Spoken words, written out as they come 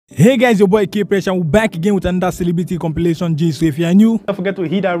Hey guys, your boy K-Fresh, and we're back again with another celebrity compilation G. So if you are new, don't forget to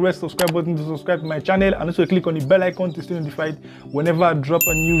hit that red subscribe button to subscribe to my channel, and also click on the bell icon to stay notified whenever I drop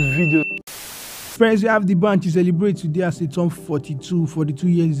a new video. Friends, we have the band to celebrate today as he turned 42. 42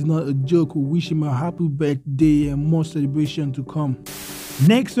 years is not a joke. We wish him a happy birthday and more celebration to come.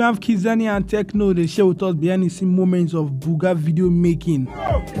 Next, we have Kizz and Techno. They share with us behind the scene moments of buga video making.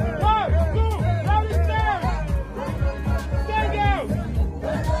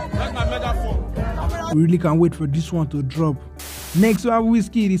 We really can't wait for this one to drop. Next, we have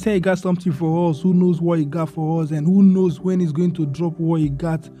Wizkid. He said he got something for us. Who knows what he got for us, and who knows when he's going to drop what he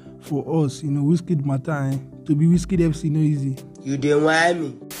got for us. You know, Wizkid matter, eh? To be Wizkid FC no easy. You didn't want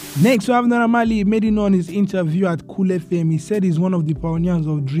me. Next, we have Naira Marley. Made it known in his interview at Cool FM. He said he's one of the pioneers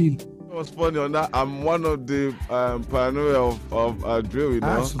of drill. It was funny on that. I'm one of the pioneers of drill, you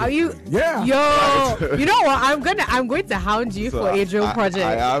know. Are you? Yeah. Yo, you know what? I'm going to hound you for a drill project.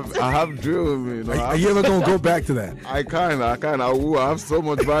 I have drill with me. You know? Are you ever gonna go back to that? I can. I have so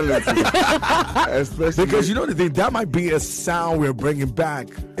much balance. Especially because you know the thing, that might be a sound we're bringing back.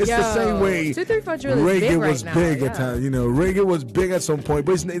 It's the same way 234 drill is reggae big was right big now, at times. You know, reggae was big at some point,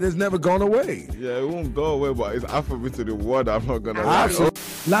 but it's never gone away. Yeah, it won't go away, but it's Afrobeat to the world. I'm not gonna lie.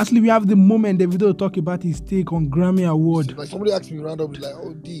 Lastly, we have the moment Davido talk about his take on Grammy Award. Like somebody asked me randomly, like,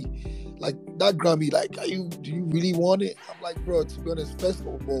 "Oh D, like that Grammy, like, do you really want it?" I'm like, bro, to be honest, first of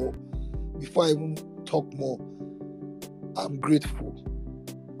all, before I even talk more, I'm grateful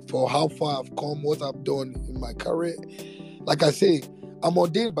for how far I've come, what I've done in my career. Like I say, I'm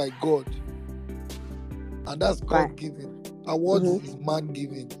ordained by God, and that's God given. Awards is man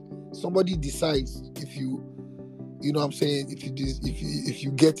given. Somebody decides if you. You know what I'm saying? If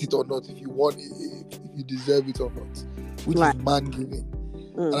you get it or not, if you want it, if you deserve it or not, which is man giving.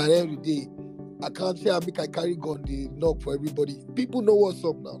 And at the end of the day, I can't say I carry gun the knock for everybody. People know what's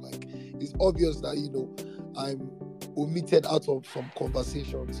up now. Like, it's obvious that, you know, I'm omitted out of some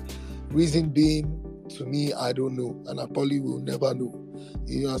conversations. Reason being, to me, I don't know, and I probably will never know.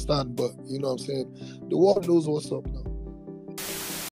 You understand? But you know what I'm saying? The world knows what's up now.